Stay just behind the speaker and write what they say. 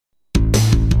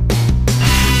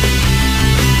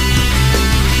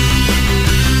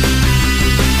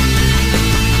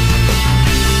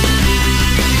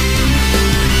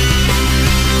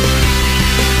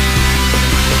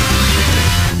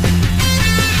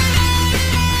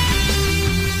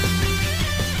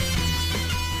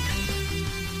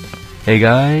Hey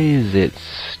guys,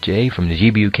 it's Jay from the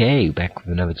GamebustersUK, back with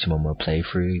another Digimon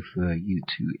playthrough for you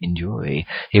to enjoy.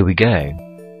 Here we go.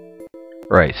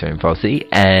 Right, so in File C,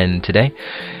 and today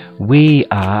we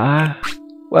are,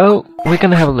 well, we're going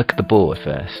to have a look at the board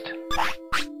first.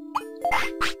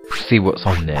 See what's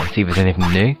on there, see if there's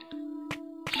anything new.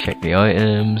 Check the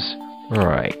items.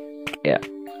 Right, yeah.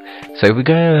 So we're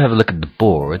going to have a look at the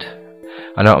board.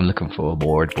 I know what I'm looking for,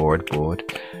 board.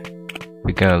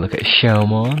 We're going to look at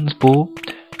Shellmon's board.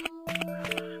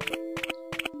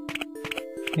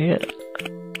 Yeah.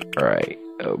 Right.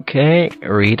 Okay.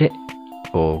 Read it.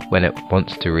 Or when it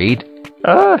wants to read.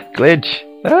 Ah! Glitch!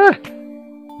 Ah!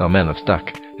 Oh man, I'm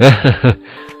stuck.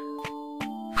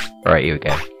 Alright, here we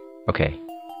go. Okay.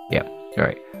 Yeah.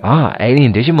 Alright. Ah!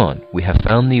 Alien Digimon! We have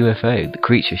found the U.F.O. The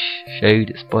creature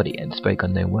showed its body and spoke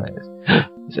unknown words.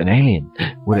 It's an alien!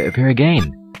 Will it appear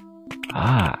again?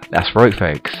 Ah! That's right,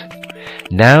 folks.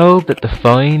 Now that the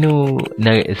final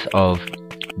notice of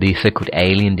the so-called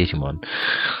alien Digimon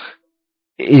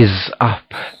is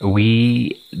up,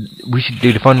 we should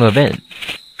do the final event.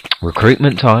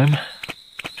 Recruitment time.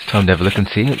 It's time to have a look and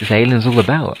see what this alien's all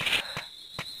about.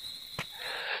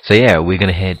 So yeah, we're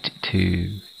gonna head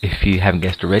to, if you haven't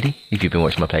guessed already, if you've been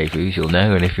watching my playthroughs, you'll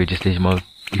know, and if you're just Digimon,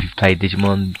 if you've played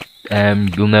Digimon,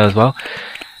 you'll know as well.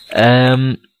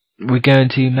 We're going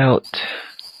to mount,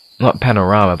 not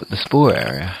panorama, but the spore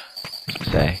area,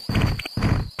 let's say.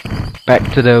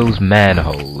 Back to those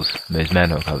manholes, those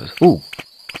manhole covers. Ooh!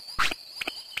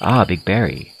 Ah, big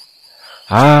berry.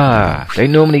 Ah,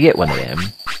 don't normally get one of them.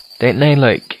 Don't they,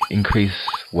 like, increase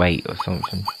weight or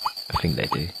something? I think they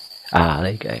do. Ah,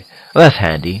 there you go. Well, that's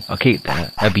handy. I'll keep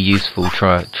that. That'd be useful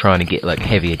trying to get, like,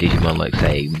 heavier Digimon, like,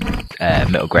 say,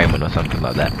 Metal Greymon or something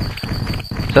like that.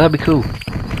 So that'd be cool.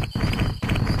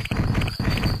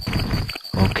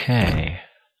 Okay.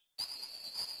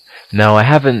 Now I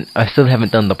still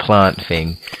haven't done the plant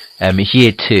thing. It's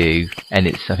year 2, and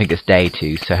I think it's day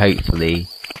 2. So hopefully,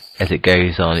 as it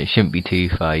goes on, it shouldn't be too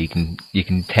far. You can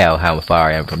tell how far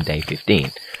I am from day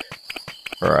 15.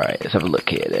 Right, let's have a look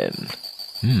here then.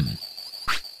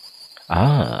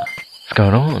 Ah, what's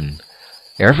going on?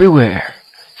 They're everywhere.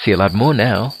 See a lot more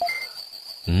now.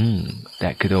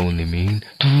 That could only mean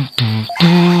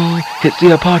hit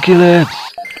the apocalypse.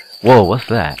 Whoa, what's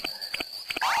that?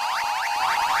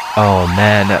 Oh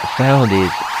man, that sound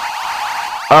is...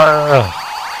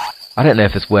 I don't know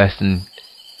if it's worse than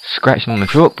scratching on the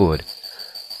chalkboard.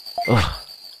 Ugh.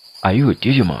 Are you a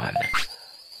Digimon?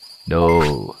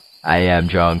 No, I am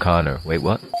John Connor. Wait,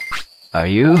 what? Are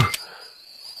you?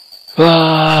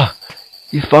 Ah!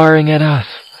 You're firing at us!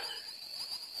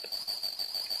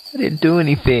 I didn't do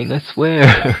anything, I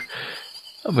swear.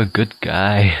 I'm a good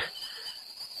guy.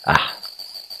 Ah.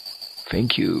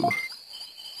 Thank you.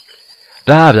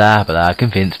 Blah blah blah,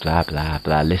 convinced, blah blah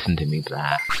blah, listen to me,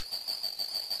 blah.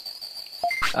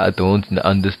 I don't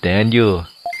understand you.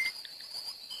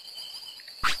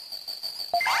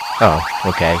 Oh,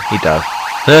 okay, he does.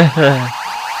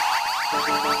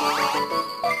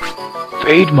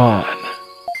 Fademon!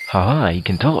 Haha, he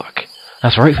can talk.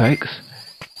 That's right, folks.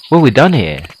 Well, we're done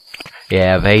here.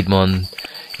 Yeah, Vademon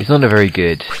is not a very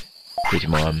good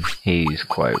Digimon. He's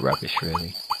quite rubbish,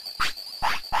 really.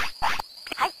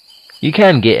 You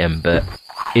can get him, but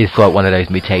it's like one of those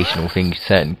mutational things,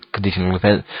 certain conditional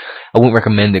events. I wouldn't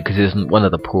recommend it because it's one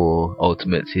of the poor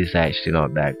ultimates. Is actually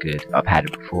not that good. I've had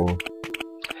it before.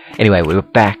 Anyway, we're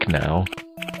back now.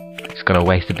 Just gonna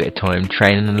waste a bit of time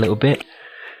training a little bit.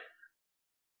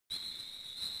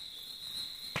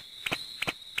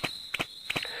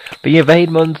 But yeah,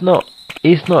 Vademon's not.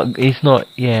 It's not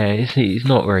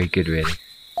very good really.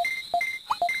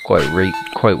 Quite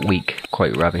weak,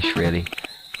 quite rubbish really.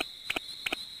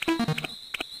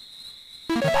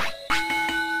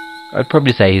 I'd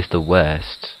probably say he's the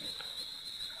worst.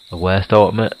 The worst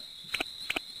ultimate.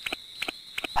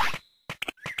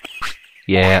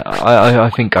 Yeah, I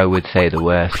think I would say the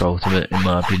worst ultimate in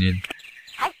my opinion.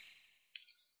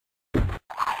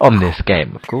 On this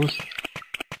game, of course.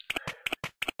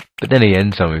 But then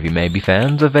again, some of you may be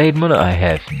fans of Vademon, I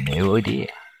have no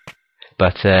idea.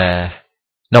 But,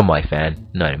 not my fan,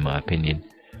 not in my opinion.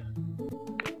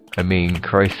 I mean,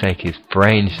 Christ's sake, his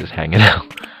brain's just hanging out.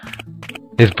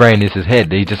 His brain is his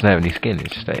head, he doesn't have any skin,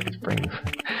 it's just like his brain.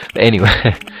 But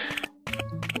anyway.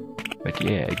 But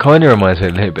yeah, it kinda reminds me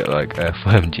a little bit like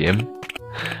Firm Jim.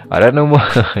 I don't know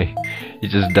why. It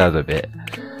just does a bit.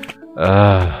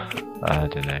 I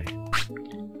don't know.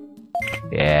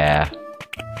 Yeah.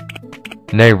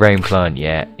 No rain plant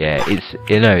yet. Yeah,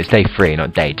 it's day 3,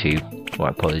 not day 2. My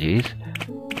apologies.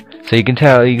 So you can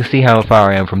see how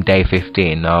far I am from day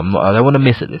 15. I don't want to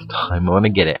miss it this time. I want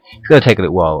to get it. It's going to take a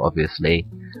little while, obviously.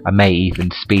 I may even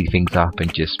speed things up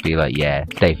and just be like, yeah,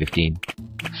 it's day 15.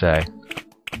 So,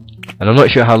 and I'm not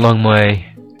sure how long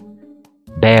my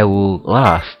bear will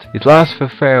last. It lasts for a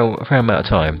fair amount of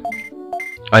time.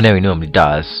 I know he normally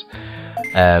does.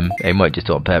 It might just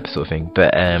do it on purpose sort of thing,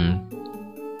 but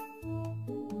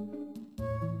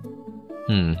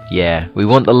yeah, we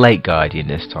want the late guardian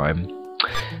this time.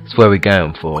 That's where we're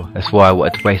going for. That's why I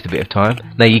wanted to waste a bit of time.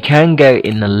 Now you can go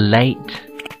in the late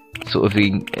sort of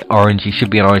the orange. You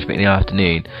should be an orange bit in the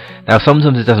afternoon. Now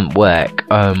sometimes it doesn't work.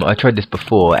 I tried this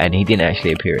before and he didn't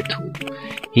actually appear at all.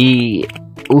 He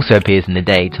also appears in the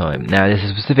daytime. Now there's a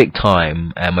specific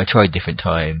time. I tried different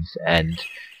times and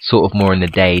sort of more in the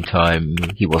daytime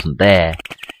he wasn't there.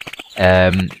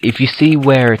 If you see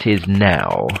where it is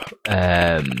now,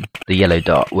 the yellow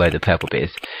dot where the purple bit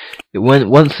is,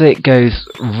 once it goes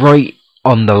right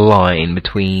on the line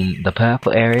between the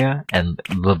purple area and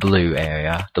the blue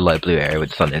area, the light blue area where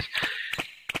the sun is,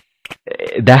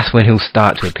 that's when he'll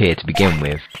start to appear to begin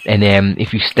with. And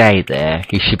if you stay there,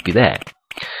 he should be there.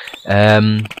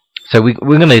 So we're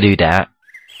going to do that.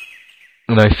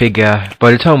 And I figure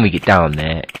by the time we get down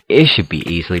there, it should be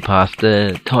easily past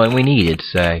the time we needed.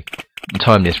 So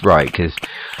time this right, because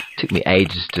it took me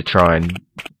ages to try and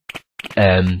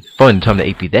find the time that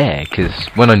he'd be there. Because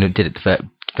when I did it the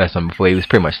first time before, he was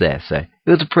pretty much there. So it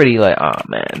was a pretty like, oh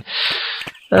man.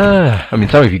 I mean,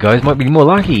 some of you guys might be more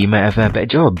lucky. You might have a better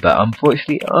job, but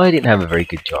unfortunately, I didn't have a very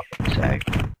good job. So.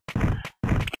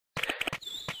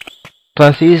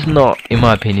 Plus, he's not, in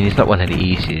my opinion, he's not one of the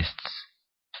easiest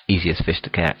fish to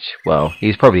catch. Well,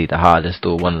 he's probably the hardest,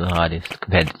 or one of the hardest,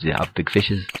 compared to the other big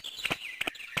fishes.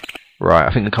 Right,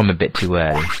 I think they're coming a bit too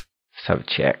early. Let's have a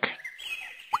check.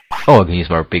 Oh, I can use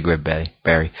my big red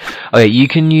berry. Okay, you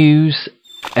can use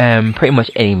pretty much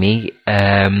any meat.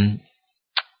 I'm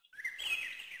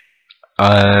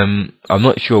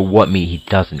not sure what meat he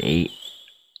doesn't eat,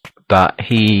 but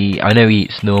I know he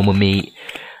eats normal meat.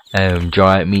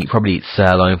 Giant meat, probably eats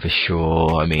sirloin for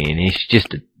sure. I mean, it's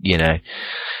just you know.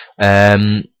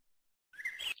 And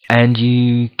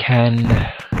you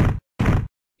can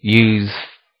use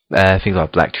things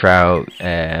like black trout,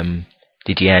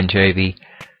 Digi anchovy,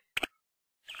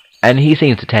 and he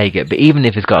seems to take it. But even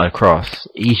if it's got across,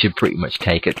 he should pretty much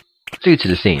take it through to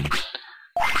the scene.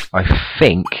 I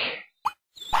think,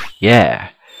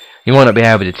 yeah. You might not be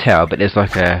able to tell, but there's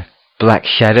like a black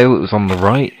shadow. It was on the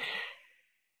right.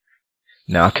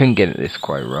 No, I couldn't get this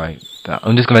quite right, but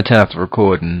I'm just going to turn off the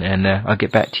recording and I'll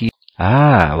get back to you.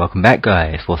 Ah, welcome back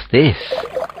guys. What's this?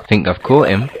 I think I've caught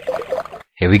him.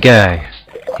 Here we go.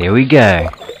 Here we go.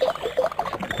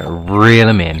 Gotta reel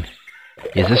him in.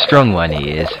 He's a strong one,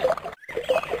 he is.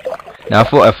 Now I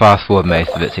thought I'd fast forward most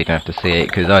of it so you don't have to see it,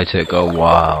 because I took a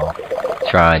while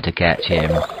trying to catch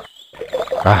him.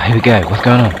 Right, here we go. What's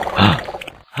going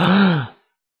on?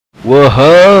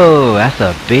 Whoa, that's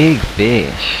a big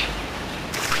fish.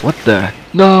 What the?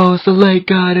 No, it's the lake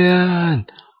guardian!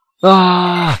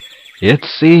 Ah!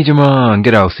 It's Digimon!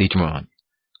 Good old Digimon.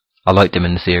 I liked him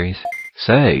in the series.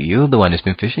 So, you're the one who's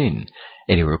been fishing.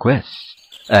 Any requests?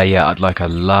 Yeah, I'd like a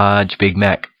large Big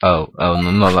Mac. Oh,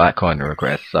 not that kind of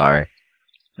request, sorry.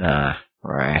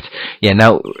 Right. Yeah,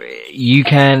 now, you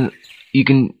can,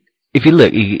 if you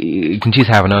look, you can choose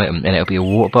to have an item, and it'll be a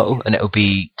water bottle, and it'll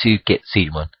be to get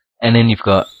Digimon. And then you've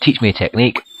got teach me a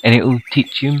technique, and it will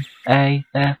teach you a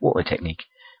water technique.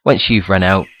 Once you've run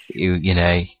out, you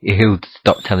know, he'll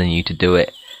stop telling you to do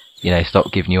it. You know,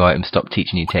 stop giving you items, stop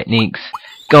teaching you techniques.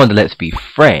 Go on to Let's Be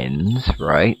Friends,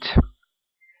 right?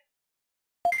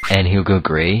 And he'll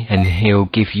agree, and he'll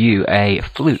give you a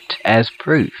flute as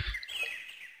proof.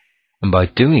 And by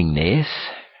doing this,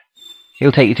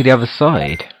 he'll take you to the other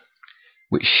side,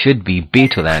 which should be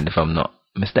Beetleland if I'm not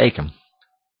mistaken.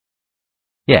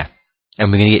 Yeah,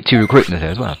 and we're going to get 2 recruitments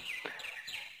there as well.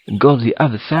 And go to the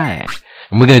other side.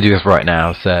 And we're going to do this right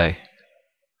now, so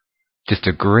just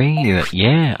agree that,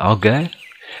 yeah, I'll go.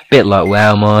 Bit like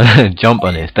Wowmon, jump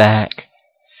on his back.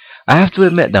 I have to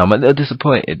admit now, I'm a little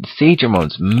disappointed.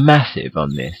 Digimon's massive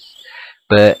on this.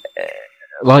 But,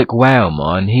 like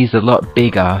Wowmon, he's a lot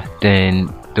bigger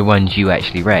than the ones you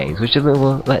actually raise, which is a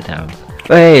little letdown.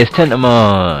 But hey, it's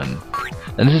Tentamon!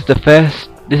 And this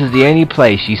is the only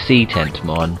place you see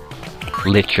Tentamon.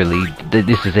 Literally,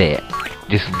 this is it.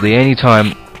 This is the only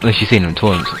time, unless you've seen him in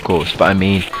tournaments of course, but I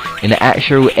mean, in the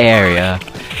actual area,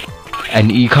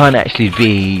 and you can't actually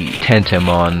be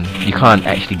Tentamon, you can't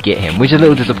actually get him, which is a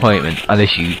little disappointment,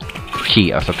 unless you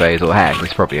cheat I suppose, or hack,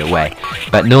 there's probably a way.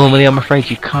 But normally I'm afraid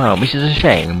you can't, which is a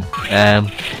shame.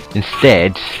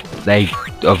 Instead, they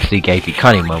obviously gave you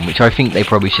Cunningmon, which I think they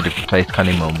probably should have replaced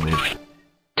Cunningmon with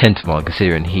Tentomon,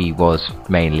 considering he was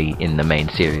mainly in the main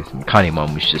series, and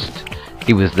Cunningmon was just,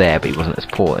 he was there but he wasn't as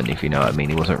important, if you know what I mean.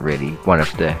 He wasn't really one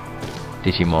of the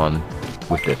Digimon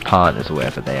with the partners or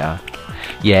whatever they are.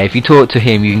 Yeah, if you talk to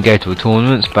him you can go to a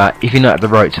tournament, but if you're not at the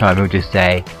right time he'll just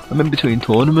say, I'm in between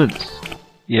tournaments.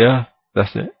 Yeah,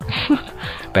 that's it.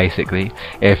 Basically.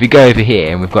 Yeah, if you go over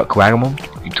here and we've got Quagamon,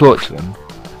 if you talk to him,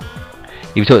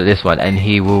 you talk to this one and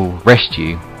he will rest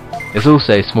you. There's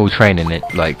also small training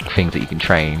like things that you can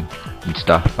train and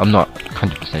stuff. I'm not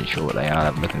 100% sure what they are.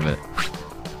 I'm looking at it.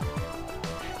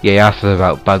 Yeah, he asked us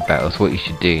about bug battles, what you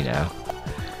should do now.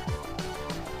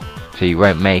 So you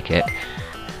won't make it.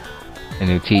 And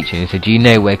he'll teach you. And he said, do you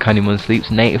know where Cunningmon sleeps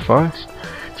in native forest?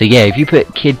 So yeah, if you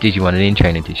put Kid Digimon and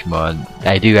in-training Digimon,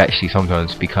 they do actually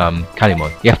sometimes become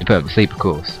Cunningmon. You have to put them to sleep, of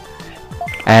course.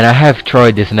 And I have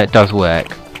tried this and it does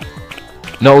work.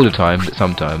 Not all the time, but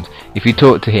sometimes. If you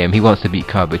talk to him, he wants to beat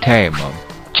Kabuterimon.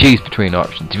 Choose between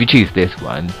options. If you choose this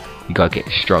one, you gotta get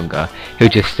stronger. He'll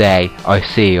just say, I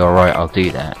see, alright, I'll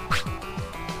do that.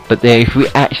 But then if we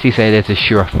actually say there's a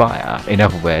surefire, in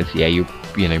other words, yeah, you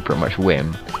know, pretty much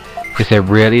win. He'll say,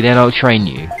 really, then I'll train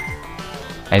you.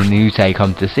 And then you say,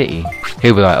 come to the city.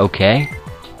 He'll be like, okay,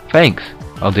 thanks,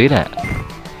 I'll do that.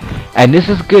 And this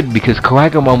is good because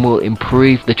Quagamon will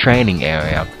improve the training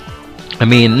area. I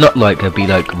mean, not like there'll be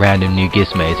like random new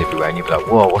gizmos everywhere and you'll be like,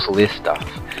 whoa, what's all this stuff?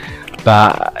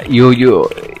 But you'll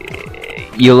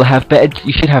have better,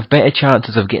 you should have better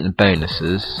chances of getting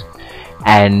bonuses,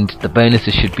 and the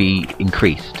bonuses should be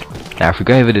increased. Now if we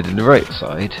go over to the right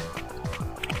side,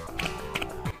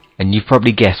 and you've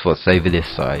probably guessed what's over this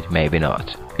side, maybe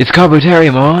not. It's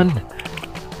Kabuterimon!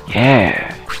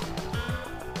 Yeah!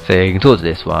 So you can talk to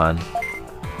this one.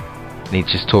 And he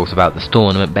just talks about this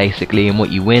tournament basically and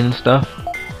what you win and stuff.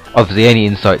 Obviously any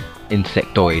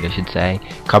insectoid I should say.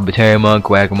 Kabuterimon,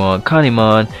 Quagamon,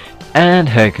 Cunningmon, and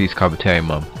Hercules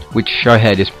Kabuterimon, which I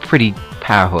heard is pretty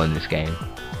powerful in this game.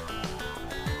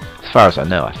 As far as I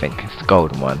know, I think it's the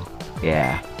golden one.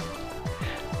 Yeah.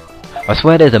 I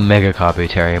swear there's a Mega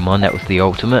Kabuterimon, that was the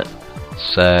ultimate.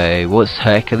 So what's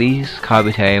Hercules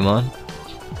Kabuterimon?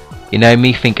 You know,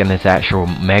 me thinking there's actual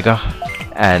Mega,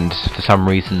 and for some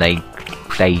reason they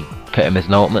put him as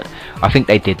an ultimate. I think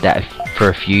they did that for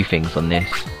a few things on this.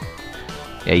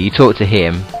 Yeah, you talk to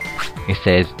him, he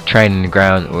says train in the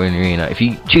ground or in the arena. If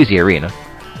you choose the arena,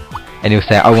 and he'll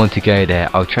say I want to go there,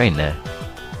 I'll train there.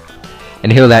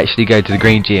 And he'll actually go to the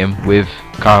green gym with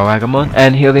Quagamon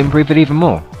and he'll improve it even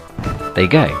more. There you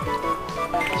go.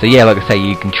 So yeah, like I say,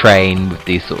 you can train with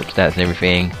these sort of stats and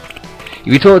everything. If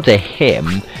you talk to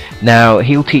him, now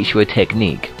he'll teach you a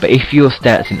technique, but if your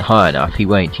stats aren't high enough, he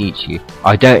won't teach you.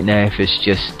 I don't know if it's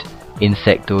just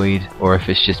Insectoid or if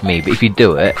it's just me, but if you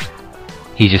do it,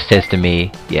 he just says to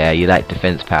me, yeah, you lack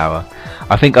defense power.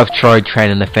 I think I've tried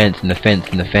training the fence and the fence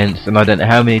and the fence, and I don't know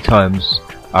how many times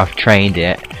I've trained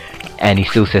it, and he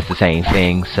still says the same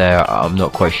thing, so I'm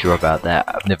not quite sure about that.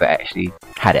 I've never actually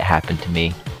had it happen to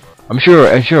me. I'm sure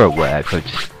it works, but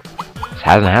just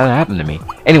hasn't happened to me.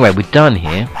 Anyway, we're done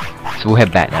here, so we'll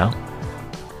head back now.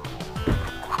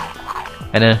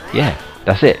 And yeah,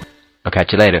 that's it. I'll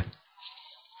catch you later.